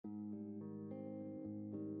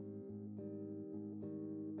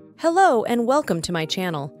Hello and welcome to my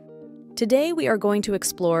channel. Today we are going to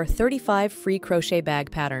explore 35 free crochet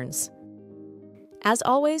bag patterns. As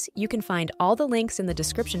always, you can find all the links in the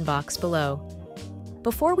description box below.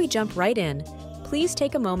 Before we jump right in, please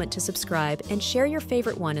take a moment to subscribe and share your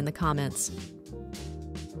favorite one in the comments.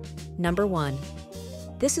 Number 1.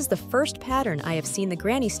 This is the first pattern I have seen the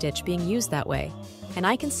granny stitch being used that way, and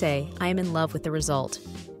I can say I am in love with the result.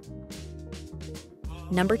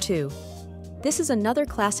 Number 2. This is another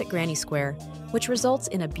classic granny square, which results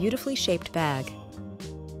in a beautifully shaped bag.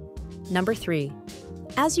 Number 3.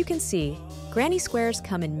 As you can see, granny squares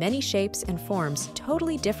come in many shapes and forms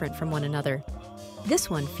totally different from one another. This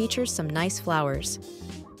one features some nice flowers.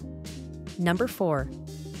 Number 4.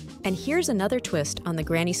 And here's another twist on the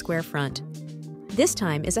granny square front. This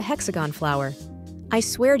time is a hexagon flower. I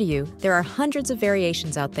swear to you, there are hundreds of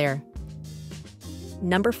variations out there.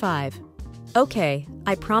 Number 5. Okay,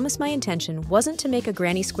 I promise my intention wasn't to make a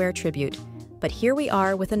granny square tribute, but here we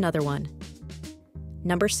are with another one.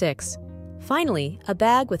 Number 6. Finally, a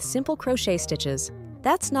bag with simple crochet stitches.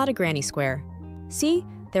 That's not a granny square. See,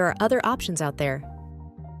 there are other options out there.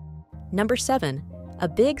 Number 7. A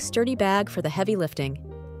big, sturdy bag for the heavy lifting.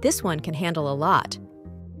 This one can handle a lot.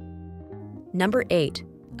 Number 8.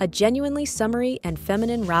 A genuinely summery and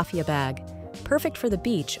feminine raffia bag, perfect for the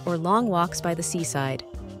beach or long walks by the seaside.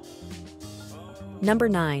 Number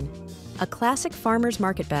 9. A classic farmer's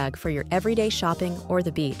market bag for your everyday shopping or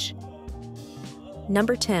the beach.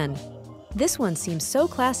 Number 10. This one seems so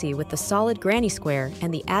classy with the solid granny square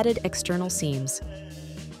and the added external seams.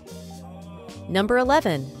 Number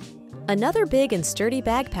 11. Another big and sturdy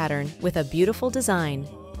bag pattern with a beautiful design.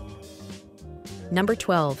 Number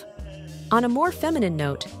 12. On a more feminine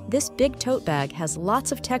note, this big tote bag has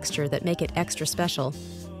lots of texture that make it extra special.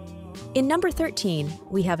 In number 13,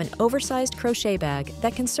 we have an oversized crochet bag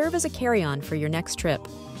that can serve as a carry-on for your next trip.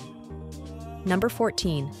 Number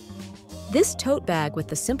 14. This tote bag with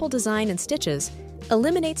the simple design and stitches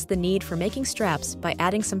eliminates the need for making straps by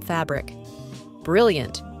adding some fabric.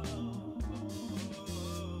 Brilliant!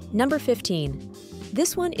 Number 15.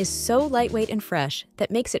 This one is so lightweight and fresh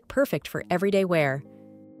that makes it perfect for everyday wear.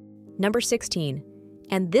 Number 16.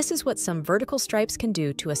 And this is what some vertical stripes can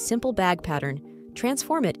do to a simple bag pattern.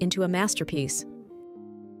 Transform it into a masterpiece.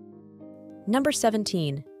 Number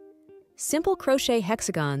 17. Simple crochet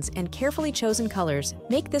hexagons and carefully chosen colors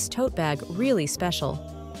make this tote bag really special.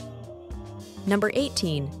 Number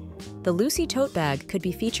 18. The Lucy tote bag could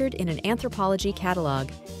be featured in an Anthropologie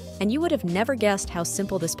catalog, and you would have never guessed how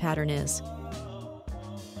simple this pattern is.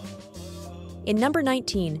 In number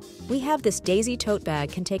 19, we have this daisy tote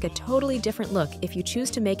bag can take a totally different look if you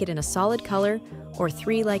choose to make it in a solid color or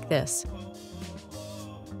 3 like this.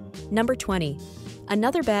 Number 20.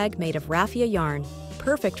 Another bag made of raffia yarn,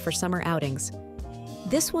 perfect for summer outings.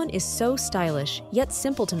 This one is so stylish, yet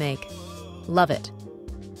simple to make. Love it.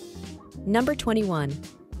 Number 21.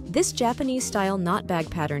 This Japanese-style knot bag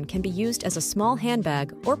pattern can be used as a small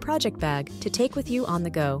handbag or project bag to take with you on the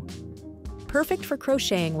go. Perfect for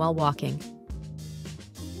crocheting while walking.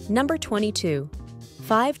 Number 22.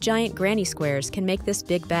 5 giant granny squares can make this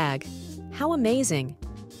big bag. How amazing!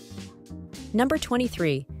 Number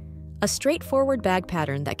 23. A straightforward bag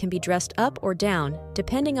pattern that can be dressed up or down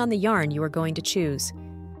depending on the yarn you are going to choose.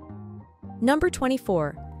 Number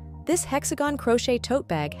 24. This hexagon crochet tote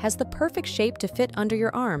bag has the perfect shape to fit under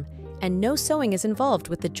your arm, and no sewing is involved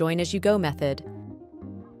with the join-as-you-go method.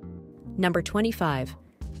 Number 25.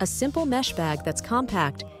 A simple mesh bag that's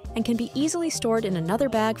compact and can be easily stored in another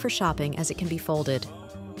bag for shopping as it can be folded.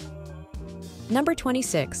 Number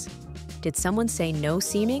 26. Did someone say no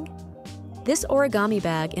seaming? This origami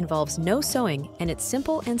bag involves no sewing and it's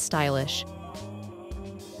simple and stylish.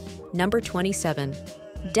 Number 27.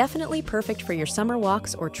 Definitely perfect for your summer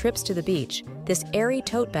walks or trips to the beach, this airy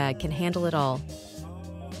tote bag can handle it all.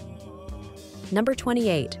 Number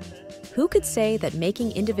 28. Who could say that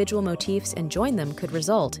making individual motifs and join them could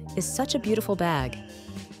result is such a beautiful bag?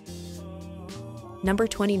 Number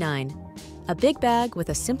 29. A big bag with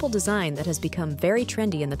a simple design that has become very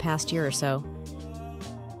trendy in the past year or so.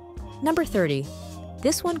 Number 30.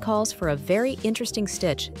 This one calls for a very interesting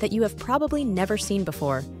stitch that you have probably never seen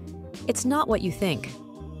before. It's not what you think.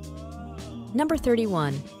 Number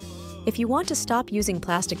 31. If you want to stop using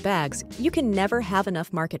plastic bags, you can never have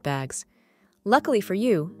enough market bags. Luckily for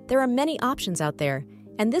you, there are many options out there,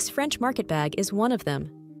 and this French market bag is one of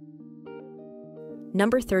them.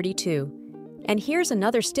 Number 32. And here's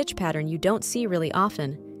another stitch pattern you don't see really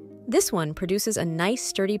often. This one produces a nice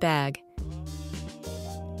sturdy bag.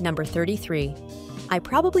 Number 33. I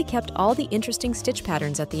probably kept all the interesting stitch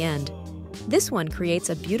patterns at the end. This one creates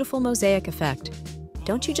a beautiful mosaic effect.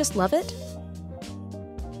 Don't you just love it?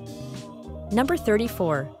 Number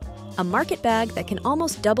 34. A market bag that can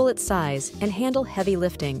almost double its size and handle heavy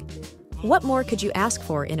lifting. What more could you ask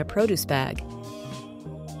for in a produce bag?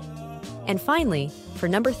 And finally, for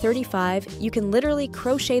number 35, you can literally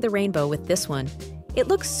crochet the rainbow with this one. It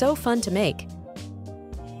looks so fun to make.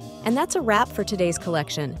 And that's a wrap for today's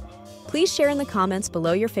collection. Please share in the comments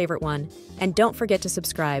below your favorite one, and don't forget to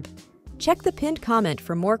subscribe. Check the pinned comment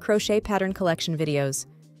for more crochet pattern collection videos.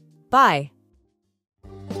 Bye!